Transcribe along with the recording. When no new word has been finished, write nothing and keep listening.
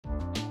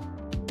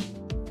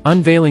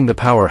Unveiling the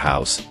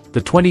Powerhouse, the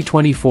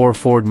 2024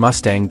 Ford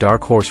Mustang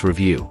Dark Horse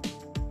Review.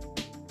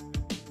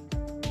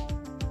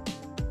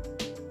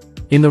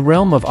 In the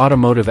realm of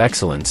automotive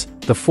excellence,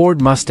 the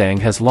Ford Mustang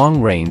has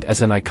long reigned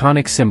as an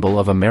iconic symbol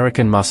of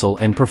American muscle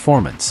and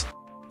performance.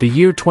 The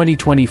year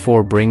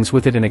 2024 brings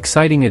with it an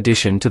exciting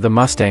addition to the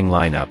Mustang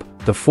lineup,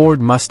 the Ford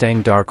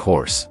Mustang Dark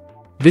Horse.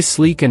 This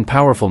sleek and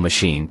powerful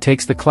machine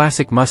takes the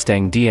classic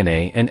Mustang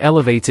DNA and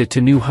elevates it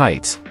to new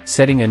heights,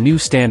 setting a new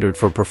standard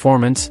for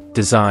performance,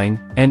 design,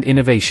 and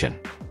innovation.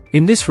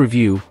 In this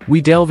review,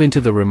 we delve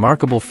into the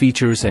remarkable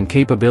features and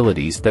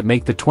capabilities that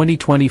make the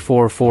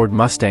 2024 Ford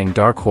Mustang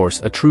Dark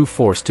Horse a true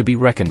force to be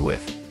reckoned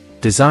with.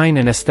 Design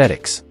and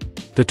aesthetics.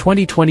 The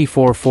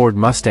 2024 Ford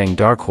Mustang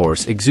Dark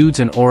Horse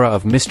exudes an aura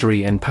of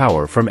mystery and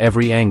power from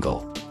every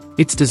angle.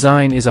 Its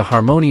design is a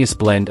harmonious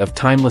blend of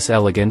timeless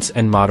elegance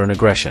and modern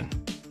aggression.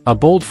 A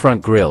bold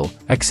front grille,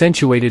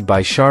 accentuated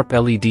by sharp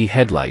LED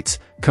headlights,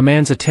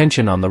 commands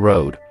attention on the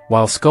road,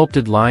 while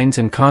sculpted lines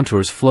and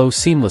contours flow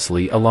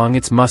seamlessly along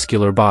its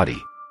muscular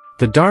body.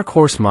 The Dark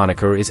Horse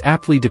moniker is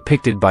aptly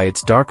depicted by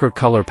its darker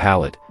color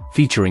palette,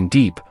 featuring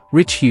deep,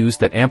 rich hues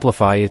that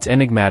amplify its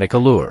enigmatic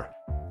allure.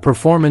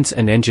 Performance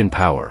and engine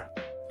power.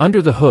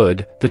 Under the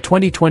hood, the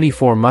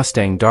 2024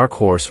 Mustang Dark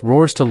Horse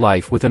roars to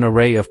life with an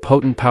array of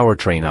potent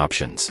powertrain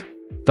options.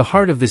 The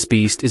heart of this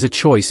beast is a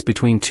choice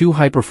between two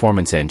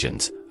high-performance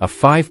engines, a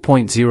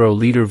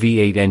 5.0-liter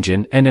V8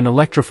 engine and an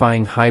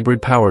electrifying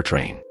hybrid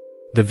powertrain.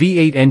 The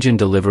V8 engine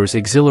delivers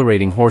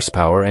exhilarating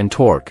horsepower and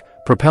torque,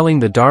 propelling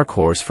the Dark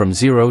Horse from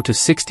 0 to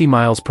 60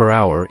 miles per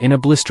hour in a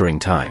blistering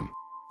time.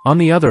 On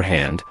the other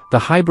hand, the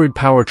hybrid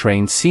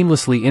powertrain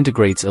seamlessly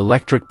integrates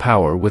electric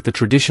power with the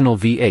traditional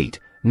V8,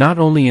 not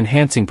only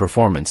enhancing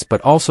performance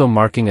but also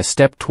marking a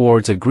step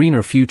towards a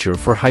greener future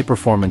for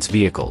high-performance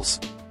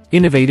vehicles.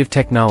 Innovative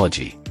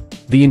technology.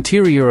 The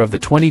interior of the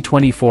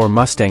 2024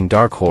 Mustang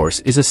Dark Horse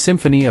is a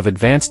symphony of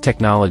advanced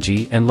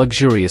technology and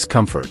luxurious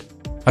comfort.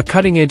 A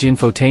cutting-edge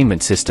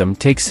infotainment system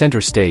takes center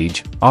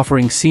stage,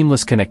 offering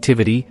seamless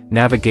connectivity,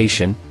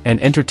 navigation,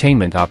 and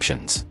entertainment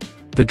options.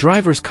 The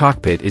driver's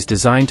cockpit is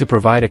designed to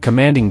provide a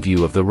commanding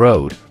view of the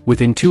road,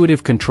 with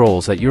intuitive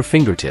controls at your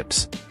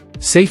fingertips.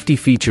 Safety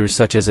features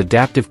such as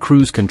adaptive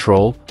cruise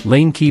control,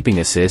 lane keeping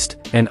assist,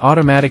 and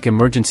automatic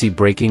emergency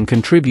braking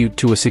contribute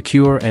to a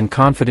secure and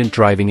confident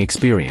driving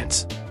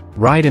experience.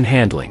 Ride and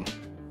handling.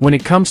 When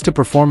it comes to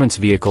performance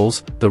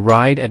vehicles, the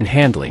ride and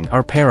handling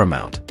are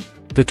paramount.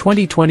 The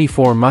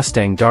 2024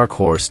 Mustang Dark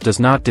Horse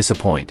does not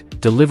disappoint,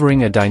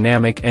 delivering a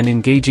dynamic and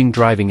engaging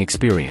driving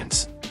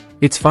experience.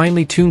 Its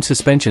finely tuned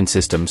suspension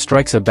system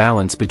strikes a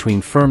balance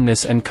between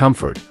firmness and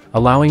comfort,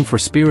 allowing for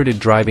spirited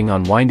driving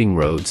on winding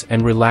roads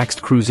and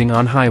relaxed cruising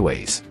on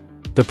highways.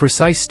 The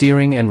precise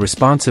steering and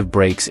responsive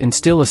brakes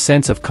instill a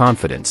sense of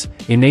confidence,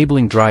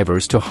 enabling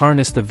drivers to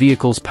harness the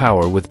vehicle's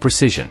power with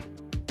precision.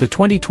 The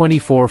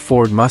 2024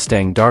 Ford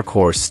Mustang Dark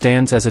Horse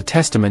stands as a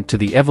testament to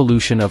the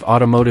evolution of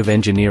automotive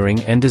engineering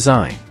and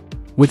design.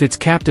 With its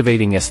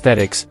captivating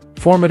aesthetics,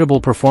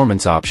 formidable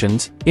performance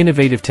options,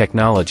 innovative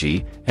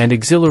technology, and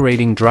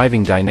exhilarating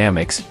driving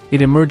dynamics,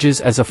 it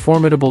emerges as a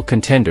formidable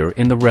contender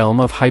in the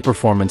realm of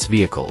high-performance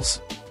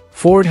vehicles.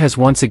 Ford has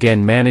once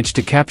again managed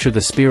to capture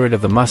the spirit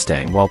of the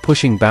Mustang while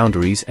pushing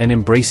boundaries and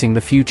embracing the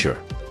future.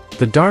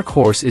 The Dark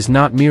Horse is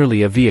not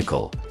merely a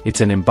vehicle,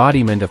 it's an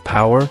embodiment of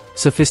power,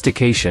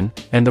 sophistication,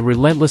 and the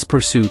relentless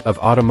pursuit of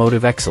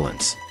automotive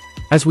excellence.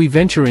 As we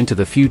venture into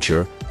the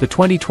future, the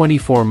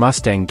 2024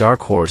 Mustang Dark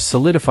Horse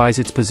solidifies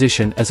its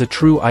position as a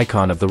true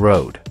icon of the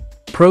road.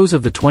 Pros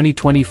of the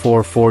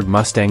 2024 Ford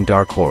Mustang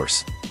Dark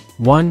Horse.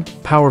 1.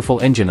 Powerful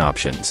engine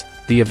options.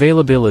 The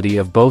availability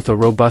of both a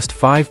robust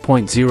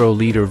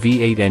 5.0-liter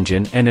V8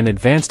 engine and an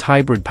advanced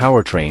hybrid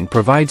powertrain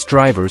provides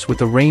drivers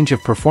with a range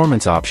of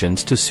performance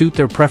options to suit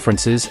their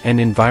preferences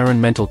and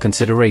environmental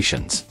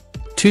considerations.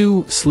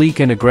 2. Sleek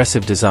and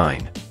aggressive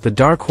design. The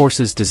Dark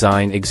Horse's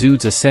design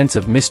exudes a sense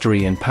of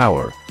mystery and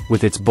power,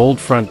 with its bold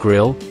front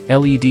grille,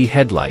 LED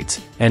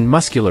headlights, and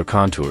muscular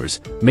contours,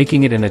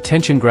 making it an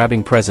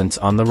attention-grabbing presence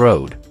on the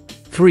road.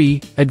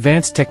 3.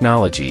 Advanced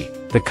technology.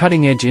 The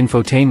cutting-edge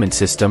infotainment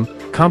system,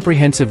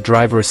 comprehensive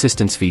driver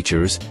assistance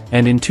features,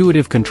 and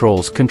intuitive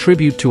controls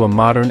contribute to a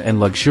modern and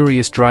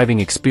luxurious driving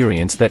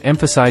experience that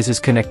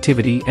emphasizes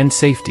connectivity and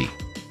safety.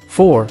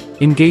 4.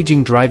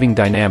 Engaging driving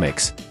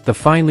dynamics. The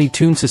finely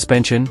tuned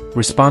suspension,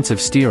 responsive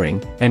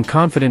steering, and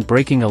confident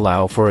braking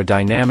allow for a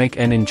dynamic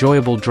and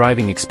enjoyable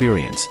driving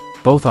experience,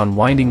 both on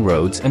winding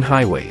roads and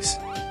highways.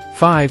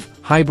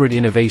 5. Hybrid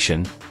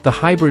innovation. The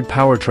hybrid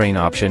powertrain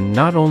option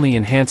not only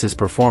enhances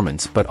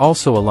performance but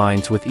also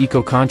aligns with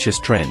eco-conscious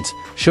trends,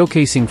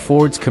 showcasing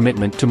Ford's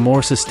commitment to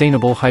more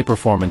sustainable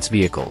high-performance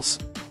vehicles.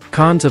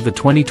 Cons of the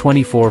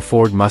 2024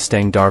 Ford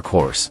Mustang Dark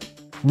Horse.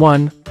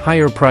 1.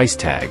 Higher price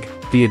tag.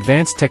 The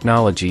advanced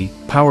technology,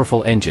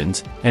 powerful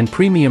engines, and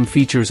premium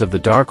features of the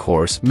Dark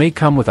Horse may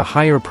come with a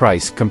higher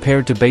price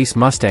compared to base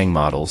Mustang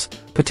models,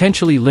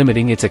 potentially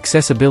limiting its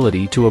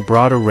accessibility to a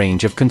broader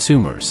range of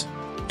consumers.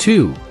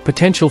 2.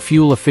 Potential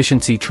fuel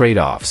efficiency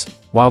trade-offs.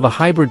 While the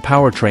hybrid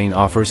powertrain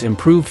offers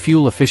improved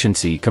fuel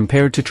efficiency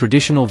compared to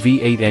traditional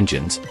V8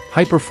 engines,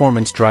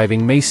 high-performance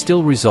driving may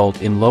still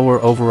result in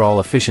lower overall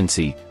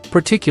efficiency,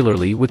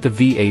 particularly with the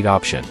V8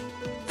 option.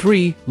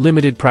 3.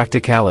 Limited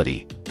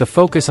practicality. The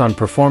focus on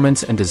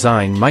performance and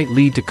design might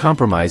lead to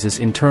compromises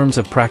in terms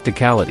of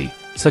practicality,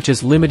 such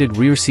as limited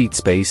rear seat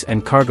space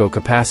and cargo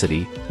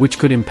capacity, which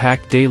could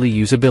impact daily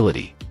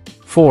usability.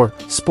 4.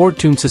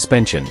 Sport-tuned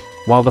suspension.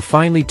 While the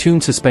finely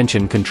tuned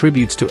suspension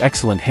contributes to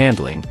excellent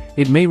handling,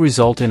 it may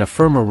result in a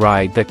firmer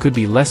ride that could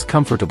be less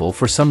comfortable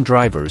for some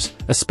drivers,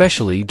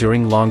 especially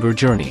during longer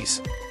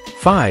journeys.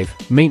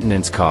 5.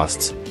 Maintenance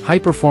costs.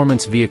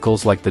 High-performance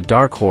vehicles like the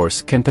Dark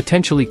Horse can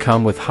potentially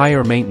come with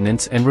higher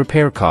maintenance and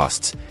repair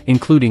costs,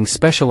 including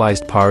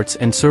specialized parts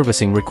and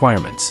servicing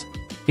requirements.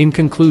 In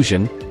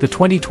conclusion, the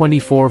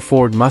 2024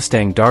 Ford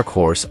Mustang Dark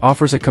Horse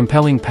offers a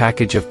compelling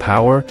package of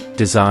power,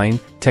 design,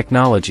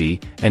 technology,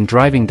 and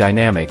driving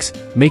dynamics,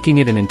 making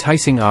it an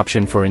enticing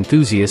option for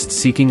enthusiasts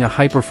seeking a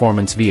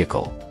high-performance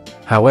vehicle.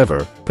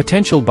 However,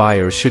 potential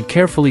buyers should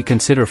carefully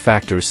consider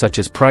factors such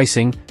as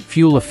pricing,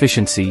 fuel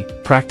efficiency,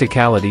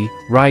 practicality,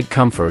 ride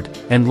comfort,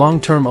 and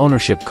long-term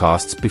ownership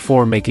costs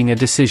before making a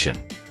decision.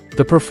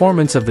 The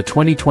performance of the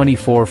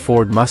 2024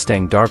 Ford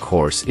Mustang Dark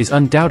Horse is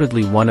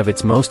undoubtedly one of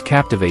its most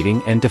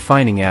captivating and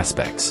defining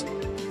aspects.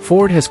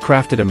 Ford has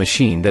crafted a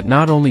machine that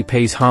not only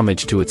pays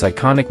homage to its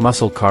iconic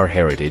muscle car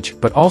heritage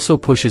but also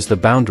pushes the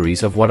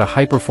boundaries of what a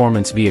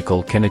high-performance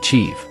vehicle can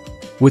achieve.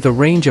 With a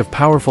range of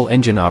powerful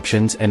engine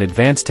options and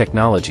advanced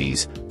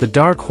technologies, the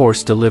Dark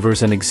Horse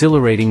delivers an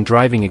exhilarating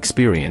driving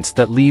experience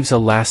that leaves a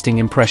lasting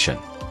impression.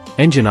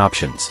 Engine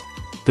options.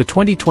 The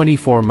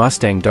 2024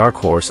 Mustang Dark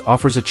Horse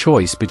offers a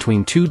choice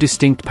between two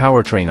distinct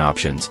powertrain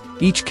options,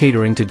 each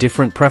catering to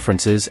different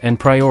preferences and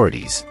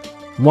priorities.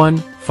 1.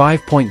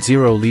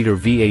 5.0-liter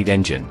V8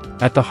 engine.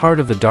 At the heart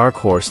of the Dark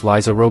Horse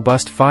lies a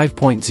robust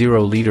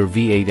 5.0-liter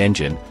V8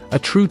 engine, a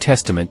true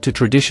testament to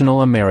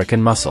traditional American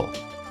muscle.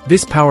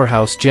 This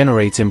powerhouse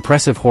generates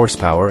impressive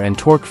horsepower and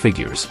torque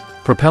figures,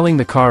 propelling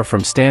the car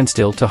from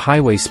standstill to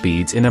highway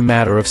speeds in a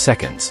matter of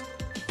seconds.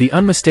 The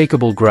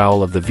unmistakable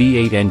growl of the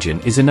V8 engine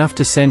is enough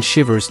to send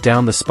shivers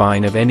down the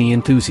spine of any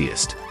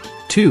enthusiast.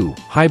 2.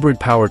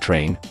 Hybrid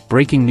powertrain.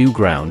 Breaking new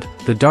ground,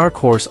 the Dark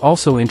Horse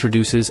also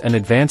introduces an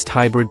advanced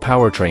hybrid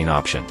powertrain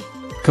option.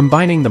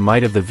 Combining the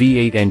might of the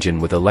V8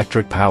 engine with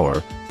electric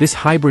power, this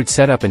hybrid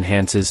setup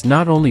enhances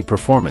not only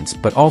performance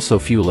but also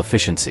fuel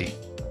efficiency.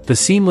 The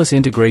seamless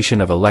integration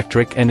of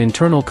electric and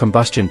internal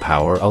combustion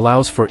power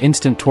allows for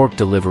instant torque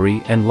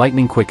delivery and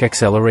lightning-quick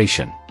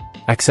acceleration.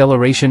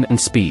 Acceleration and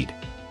speed.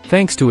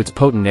 Thanks to its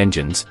potent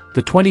engines,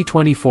 the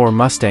 2024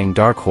 Mustang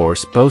Dark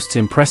Horse boasts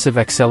impressive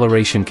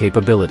acceleration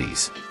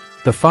capabilities.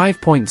 The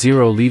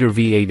 5.0-liter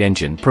V8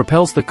 engine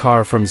propels the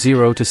car from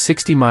 0 to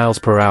 60 miles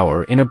per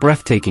hour in a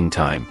breathtaking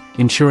time,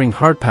 ensuring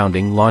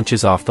heart-pounding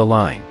launches off the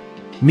line.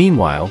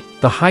 Meanwhile,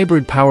 the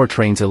hybrid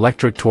powertrain's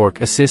electric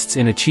torque assists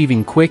in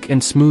achieving quick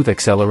and smooth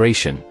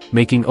acceleration,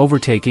 making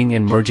overtaking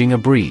and merging a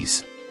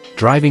breeze.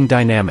 Driving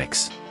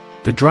dynamics.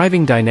 The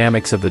driving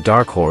dynamics of the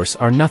Dark Horse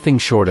are nothing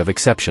short of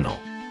exceptional.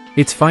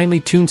 Its finely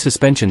tuned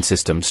suspension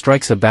system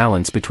strikes a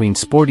balance between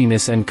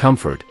sportiness and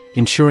comfort,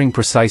 ensuring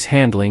precise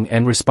handling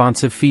and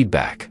responsive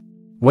feedback.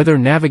 Whether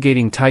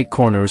navigating tight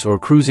corners or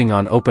cruising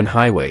on open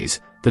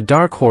highways, the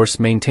Dark Horse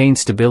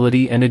maintains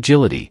stability and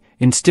agility,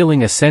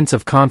 instilling a sense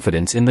of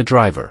confidence in the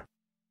driver.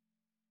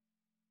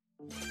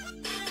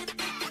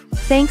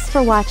 Thanks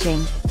for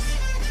watching.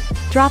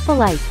 Drop a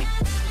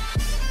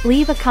like,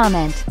 leave a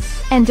comment,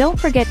 and don't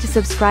forget to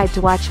subscribe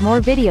to watch more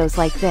videos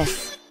like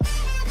this.